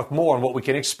joining us now with more on what we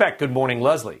can expect. Good morning,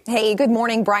 Leslie. Hey, good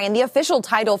morning, Brian. The official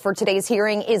title for today's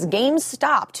hearing is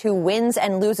GameStop, Who Wins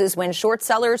and Loses When Short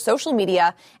Sellers, Social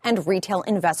Media, and Retail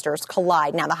Investors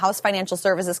Collide. Now, the House Financial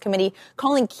Services Committee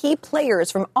calling key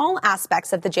players from all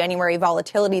aspects of the January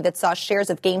volatility that saw shares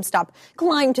of GameStop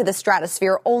climb to the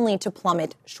stratosphere only to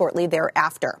plummet shortly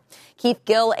thereafter. Keith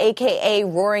Gill, a.k.a.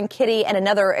 Roaring Kitty, and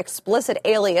another explicit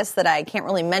alias that I can't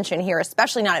really mention here,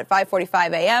 especially not at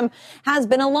 5:45 a.m., has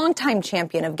been a longtime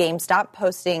champion of GameStop,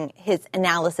 posting his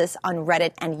analysis on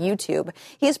Reddit and YouTube.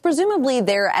 He is presumably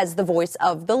there as the voice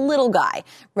of the little guy.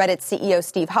 Reddit CEO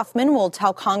Steve Huffman will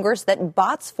tell Congress that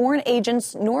bots, foreign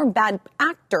agents, nor bad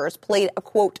actors played a,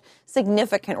 quote,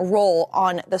 significant role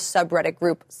on the subreddit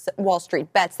group Wall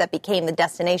Street Bets that became the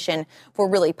destination for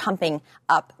really pumping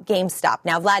up GameStop.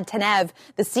 Now, Vlad Tenev,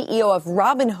 the CEO of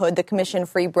Robinhood, the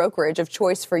commission-free brokerage of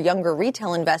choice for younger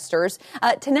retail investors,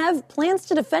 Tenev plans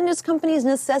to defend his company's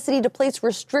necessity to place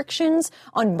restrictions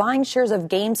on buying shares of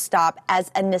GameStop as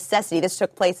a necessity. This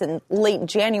took place in late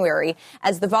January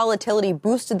as the volatility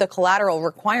boosted the collateral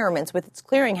requirements with its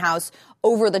clearinghouse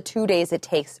over the 2 days it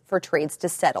takes for trades to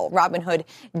settle. Robinhood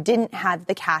didn't have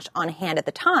the cash on hand at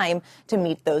the time to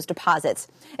meet those deposits.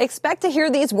 Expect to hear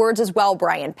these words as well,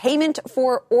 Brian. Payment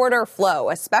for order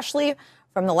flow, especially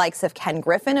from the likes of Ken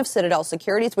Griffin of Citadel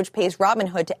Securities, which pays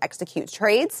Robinhood to execute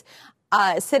trades.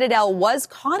 Citadel was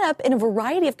caught up in a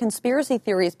variety of conspiracy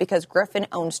theories because Griffin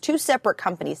owns two separate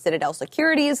companies, Citadel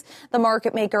Securities, the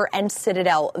market maker, and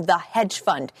Citadel, the hedge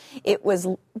fund. It was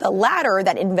the latter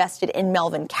that invested in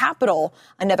Melvin Capital,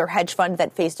 another hedge fund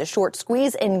that faced a short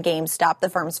squeeze in GameStop. The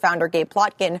firm's founder, Gabe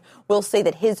Plotkin, will say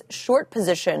that his short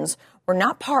positions were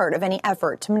not part of any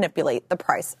effort to manipulate the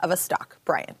price of a stock.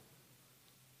 Brian.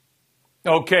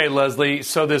 Okay, Leslie.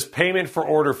 So this payment for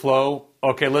order flow.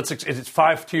 Okay, it's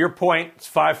 5, to your point, it's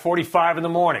 5:45 in the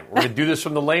morning. We're going to do this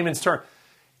from the layman's term.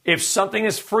 If something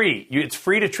is free, it's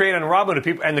free to trade on Robinhood,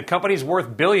 people, and the company's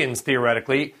worth billions,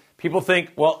 theoretically, people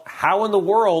think, well, how in the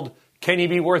world can you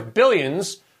be worth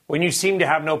billions when you seem to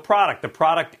have no product? The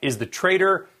product is the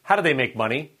trader. How do they make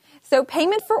money? So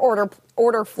payment for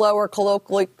order flow, or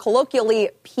colloquially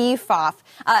PFOF,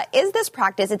 is this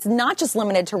practice. It's not just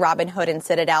limited to Robinhood and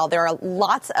Citadel. There are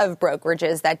lots of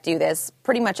brokerages that do this.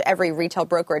 Pretty much every retail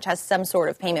brokerage has some sort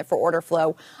of payment for order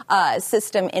flow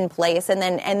system in place. And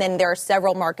then there are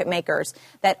several market makers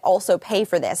that also pay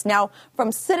for this. Now,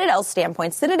 from Citadel's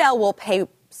standpoint, Citadel will pay,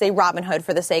 say, Robinhood,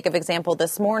 for the sake of example,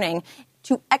 this morning,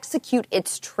 to execute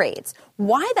its trades.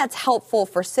 Why that's helpful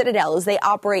for Citadel is they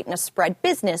operate in a spread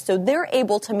business, so they're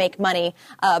able to make money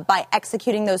by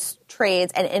executing those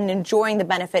trades and enjoying the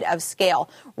benefit of scale.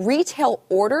 Retail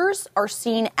orders are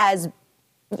seen as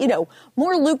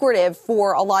more lucrative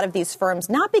for a lot of these firms,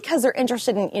 not because they're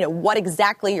interested in, what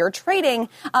exactly you're trading,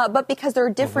 but because they're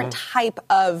a different type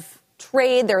of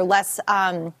trade. They're less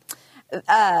of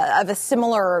a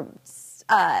similar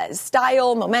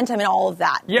style, momentum, and all of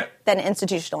that than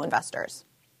institutional investors.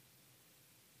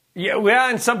 Yeah,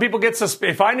 and some people get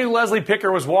suspicious. If I knew Leslie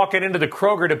Picker was walking into the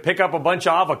Kroger to pick up a bunch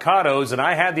of avocados and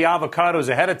I had the avocados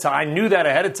ahead of time, I knew that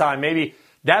ahead of time, maybe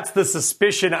that's the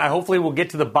suspicion. I hopefully will get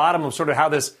to the bottom of sort of how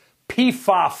this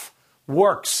PFOF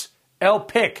works.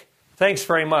 Pick, thanks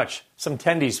very much. Some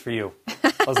tendies for you,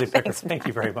 Leslie Picker. Thank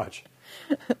you very much.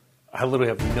 I literally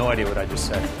have no idea what I just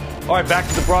said. All right, back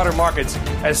to the broader markets.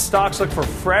 As stocks look for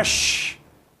fresh,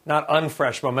 not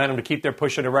unfresh momentum to keep their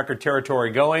push into record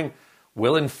territory going,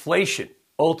 will inflation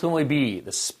ultimately be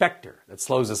the specter that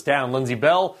slows us down? Lindsay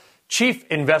Bell, Chief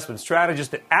Investment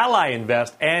Strategist at Ally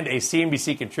Invest and a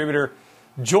CNBC contributor,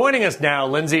 joining us now.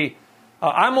 Lindsay,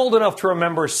 I'm old enough to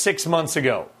remember 6 months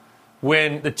ago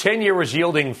when the 10-year was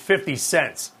yielding 50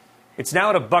 cents. It's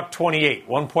now at $1.28,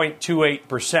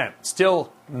 1.28%.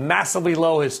 Still massively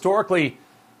low historically,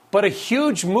 but a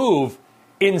huge move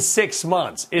in 6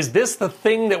 months. Is this the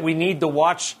thing that we need to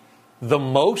watch the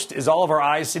most? Is all of our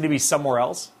eyes seem to be somewhere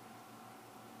else?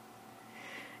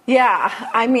 Yeah,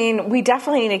 I mean, we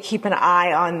definitely need to keep an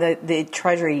eye on the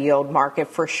Treasury yield market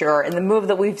for sure. And the move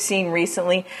that we've seen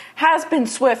recently has been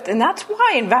swift, and that's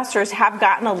why investors have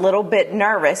gotten a little bit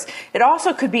nervous. It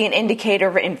also could be an indicator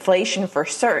of inflation for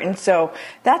certain. So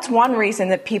that's one reason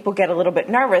that people get a little bit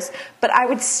nervous. But I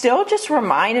would still just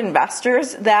remind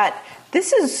investors that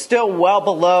this is still well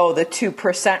below the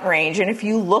 2% range. And if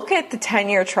you look at the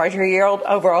 10-year Treasury yield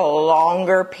over a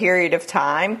longer period of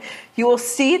time, you will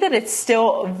see that it's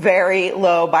still very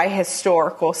low by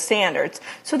historical standards.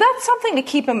 So that's something to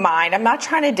keep in mind. I'm not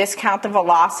trying to discount the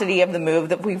velocity of the move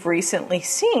that we've recently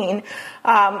seen.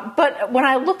 But when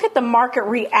I look at the market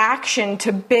reaction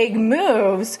to big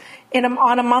moves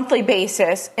on a monthly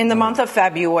basis, in the month of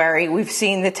February, we've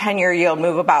seen the 10-year yield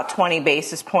move about 20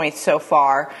 basis points so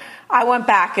far. I went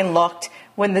back and looked.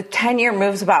 When the 10-year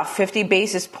moves about 50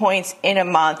 basis points in a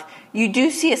month, you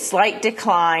do see a slight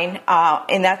decline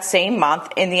in that same month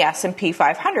in the S&P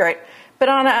 500. But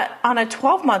on a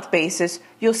 12-month basis,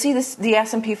 you'll see the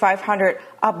S&P 500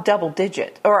 up double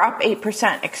digit, or up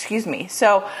 8%, excuse me.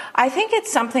 So I think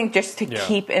it's something just to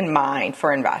keep in mind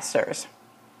for investors.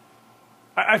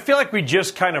 I feel like we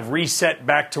just kind of reset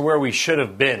back to where we should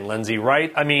have been, Lindsay,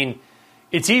 right? I mean,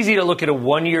 it's easy to look at a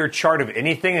one-year chart of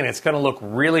anything, and it's going to look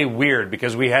really weird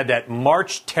because we had that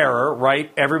March terror,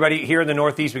 right? Everybody here in the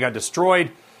Northeast, we got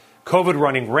destroyed. COVID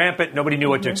running rampant. Nobody knew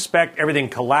what to expect. Everything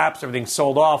collapsed. Everything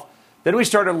sold off. Then we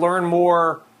started to learn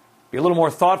more, be a little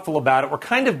more thoughtful about it. We're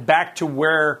kind of back to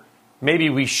where maybe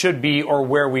we should be or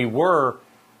where we were.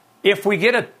 If we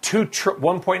get a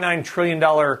 $1.9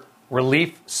 trillion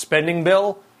relief spending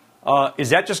bill, is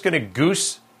that just going to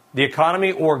goose the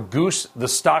economy or goose the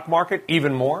stock market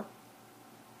even more?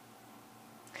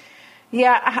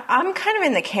 Yeah, I'm kind of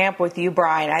in the camp with you,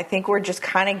 Brian. I think we're just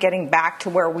kind of getting back to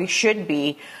where we should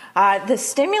be. The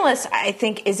stimulus, I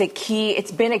think, is a key.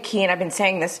 It's been a key, and I've been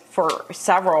saying this for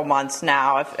several months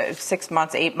now, 6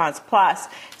 months, 8 months plus.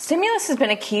 Stimulus has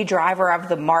been a key driver of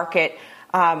the market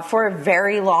for a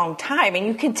very long time. And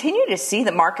you continue to see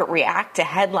the market react to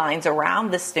headlines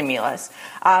around the stimulus.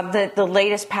 The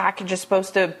latest package is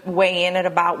supposed to weigh in at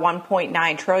about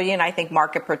 $1.9 trillion. I think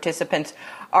market participants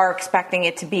are expecting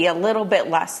it to be a little bit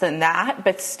less than that,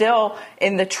 but still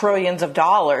in the trillions of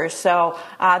dollars. So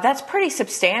that's pretty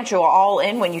substantial all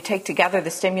in when you take together the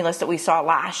stimulus that we saw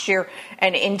last year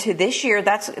and into this year.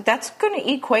 That's going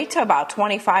to equate to about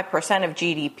 25% of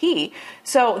GDP.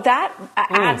 So that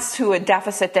adds to a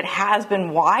deficit that has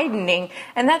been widening,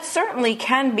 and that certainly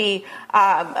can be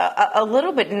a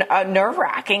little bit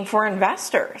nerve-wracking for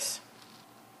investors.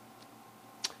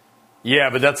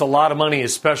 Yeah, but that's a lot of money,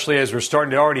 especially as we're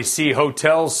starting to already see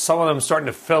hotels, some of them starting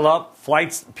to fill up,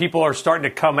 flights, people are starting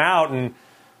to come out, and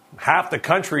half the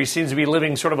country seems to be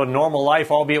living sort of a normal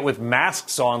life, albeit with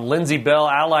masks on. Lindsay Bell,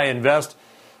 Ally Invest.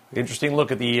 Interesting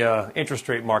look at the interest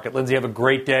rate market. Lindsay, have a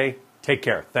great day. Take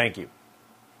care. Thank you.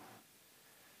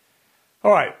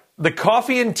 All right. The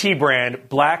coffee and tea brand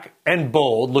Black and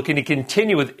Bold looking to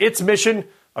continue with its mission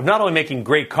of not only making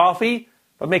great coffee,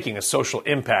 but making a social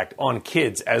impact on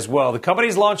kids as well. The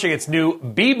company's launching its new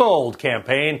Be Bold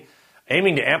campaign,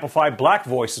 aiming to amplify black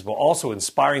voices while also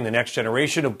inspiring the next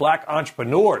generation of black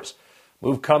entrepreneurs.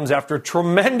 Move comes after a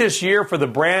tremendous year for the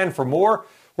brand. For more,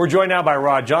 we're joined now by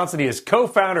Rod Johnson. He is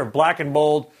co-founder of Black and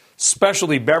Bold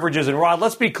Specialty Beverages. And Rod,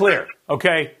 let's be clear,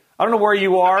 okay? I don't know where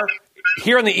you are.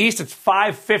 Here in the East, it's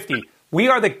 5:50. We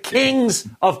are the kings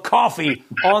of coffee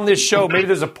on this show. Maybe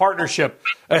there's a partnership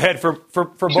ahead for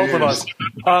both of us.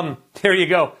 There you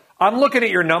go. I'm looking at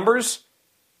your numbers.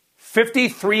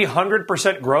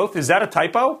 5,300% growth. Is that a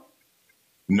typo?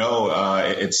 No,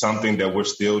 it's something that we're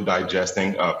still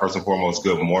digesting. First and foremost,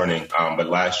 good morning. But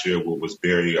last year was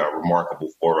very remarkable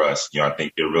for us. I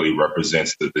think it really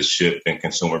represents the shift in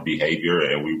consumer behavior,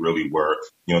 and we really were,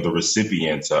 the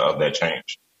recipients of that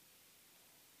change.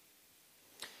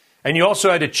 And you also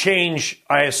had to change,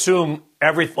 I assume,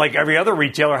 like every other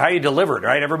retailer, how you delivered,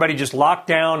 right? Everybody just locked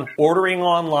down, ordering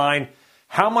online.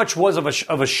 How much of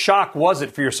a shock was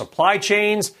it for your supply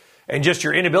chains and just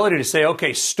your inability to say,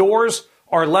 okay, stores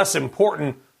are less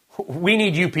important. We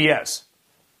need UPS.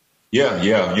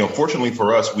 Yeah. Fortunately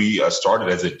for us, we started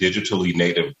as a digitally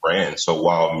native brand. So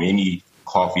while many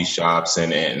coffee shops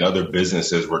and other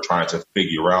businesses were trying to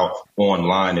figure out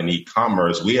online and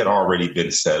e-commerce, we had already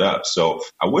been set up. So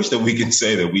I wish that we could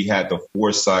say that we had the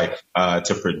foresight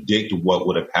to predict what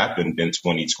would have happened in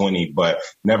 2020. But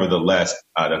nevertheless,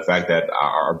 the fact that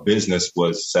our business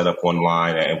was set up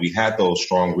online and we had those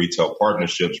strong retail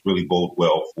partnerships really bode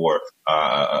well for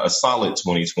a solid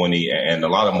 2020 and a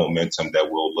lot of momentum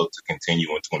that we'll look to continue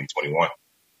in 2021.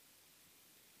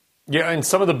 Yeah, and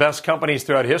some of the best companies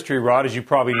throughout history, Rod, as you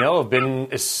probably know, have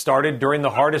been started during the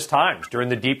hardest times, during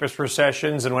the deepest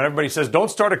recessions. And when everybody says, don't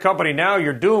start a company now,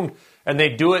 you're doomed, and they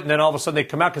do it, and then all of a sudden they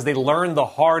come out because they learned the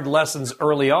hard lessons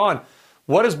early on.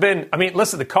 What has been,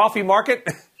 listen, the coffee market,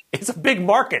 it's a big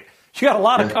market. You got a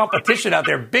lot of competition out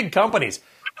there, big companies.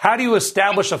 How do you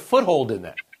establish a foothold in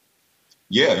that?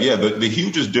 Yeah. The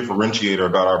hugest differentiator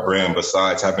about our brand,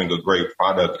 besides having a great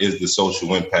product, is the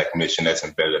social impact mission that's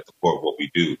embedded at the core of what we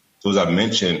do. So as I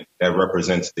mentioned, that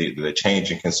represents the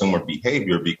change in consumer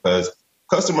behavior because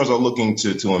customers are looking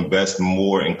to invest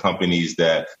more in companies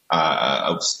that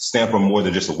stand for more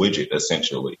than just a widget,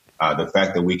 essentially. The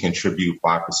fact that we contribute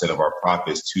 5% of our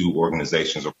profits to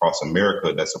organizations across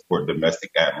America that support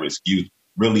domestic at-risk youth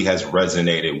really has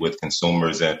resonated with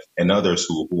consumers and others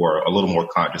who are a little more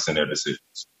conscious in their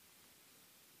decisions.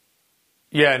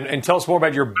 Yeah, and tell us more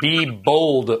about your Be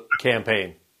Bold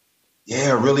campaign.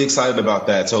 Yeah, really excited about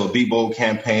that. So the Be Bold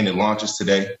campaign, it launches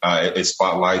today. It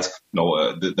spotlights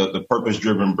the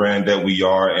purpose-driven brand that we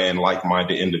are and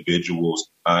like-minded individuals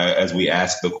as we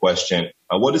ask the question,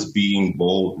 what does being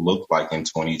bold look like in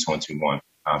 2021?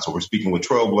 So we're speaking with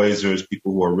trailblazers,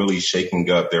 people who are really shaking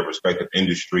up their respective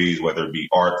industries, whether it be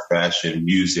art, fashion,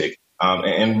 music,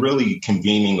 and really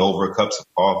convening over cups of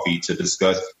coffee to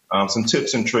discuss some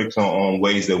tips and tricks on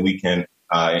ways that we can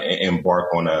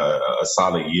embark on a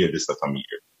solid year this upcoming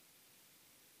year.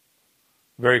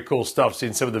 Very cool stuff.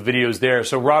 Seeing some of the videos there.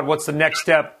 So, Rod, what's the next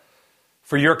step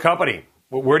for your company?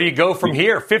 Where do you go from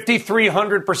here?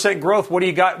 5,300% growth. What do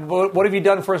you got? What have you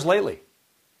done for us lately?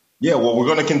 Yeah, well, we're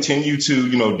going to continue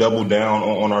to, double down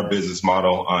on our business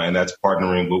model, and that's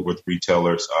partnering with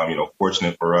retailers.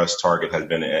 Fortunate for us, Target has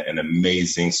been an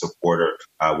amazing supporter.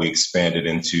 We expanded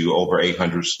into over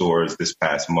 800 stores this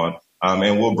past month,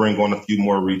 and we'll bring on a few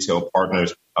more retail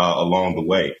partners along the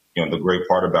way. The great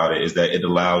part about it is that it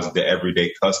allows the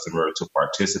everyday customer to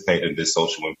participate in this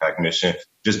social impact mission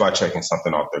just by checking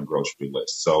something off their grocery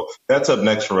list. So that's up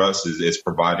next for us is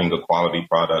providing a quality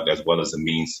product as well as a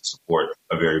means to support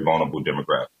a very vulnerable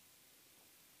demographic.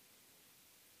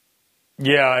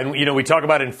 Yeah, and, we talk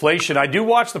about inflation. I do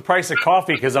watch the price of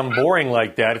coffee because I'm boring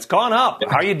like that. It's gone up.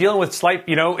 How are you dealing with slight,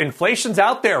 inflation's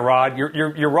out there, Rod.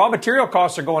 Your raw material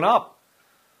costs are going up.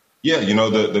 Yeah,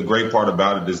 the great part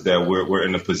about it is that we're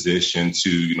in a position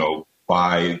to,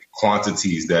 buy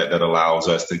quantities that allows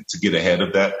us to get ahead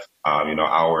of that.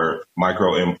 Our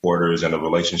micro importers and the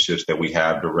relationships that we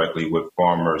have directly with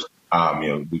farmers,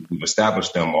 we've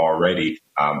established them already.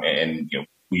 And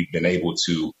we've been able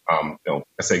to,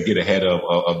 get ahead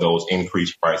of those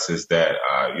increased prices that,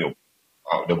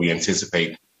 that we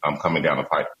anticipate coming down the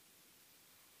pipe.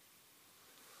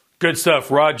 Good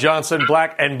stuff. Rod Johnson,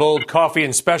 Black and Bold Coffee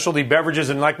and Specialty Beverages.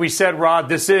 And like we said, Rod,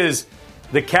 this is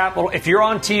the capital. If you're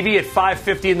on TV at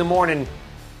 5:50 in the morning,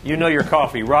 you know your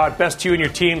coffee. Rod, best to you and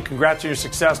your team. Congrats on your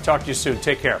success. Talk to you soon.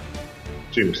 Take care.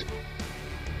 Cheers.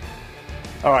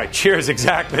 All right. Cheers.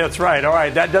 Exactly. That's right. All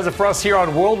right. That does it for us here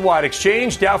on Worldwide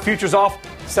Exchange. Dow futures off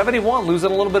 71,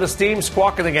 losing a little bit of steam.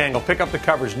 Squawk and the gang will pick up the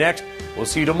coverage next. We'll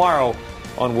see you tomorrow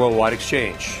on Worldwide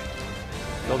Exchange.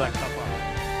 Fill that cup up.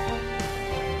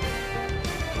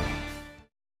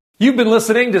 You've been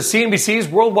listening to CNBC's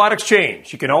Worldwide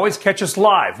Exchange. You can always catch us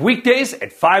live weekdays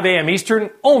at 5 a.m.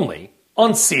 Eastern, only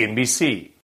on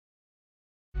CNBC.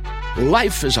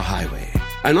 Life is a highway,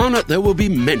 and on it there will be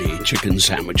many chicken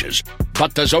sandwiches.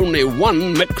 But there's only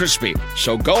one McCrispy.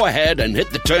 So go ahead and hit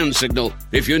the turn signal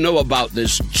if you know about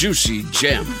this juicy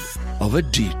gem of a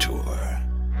detour.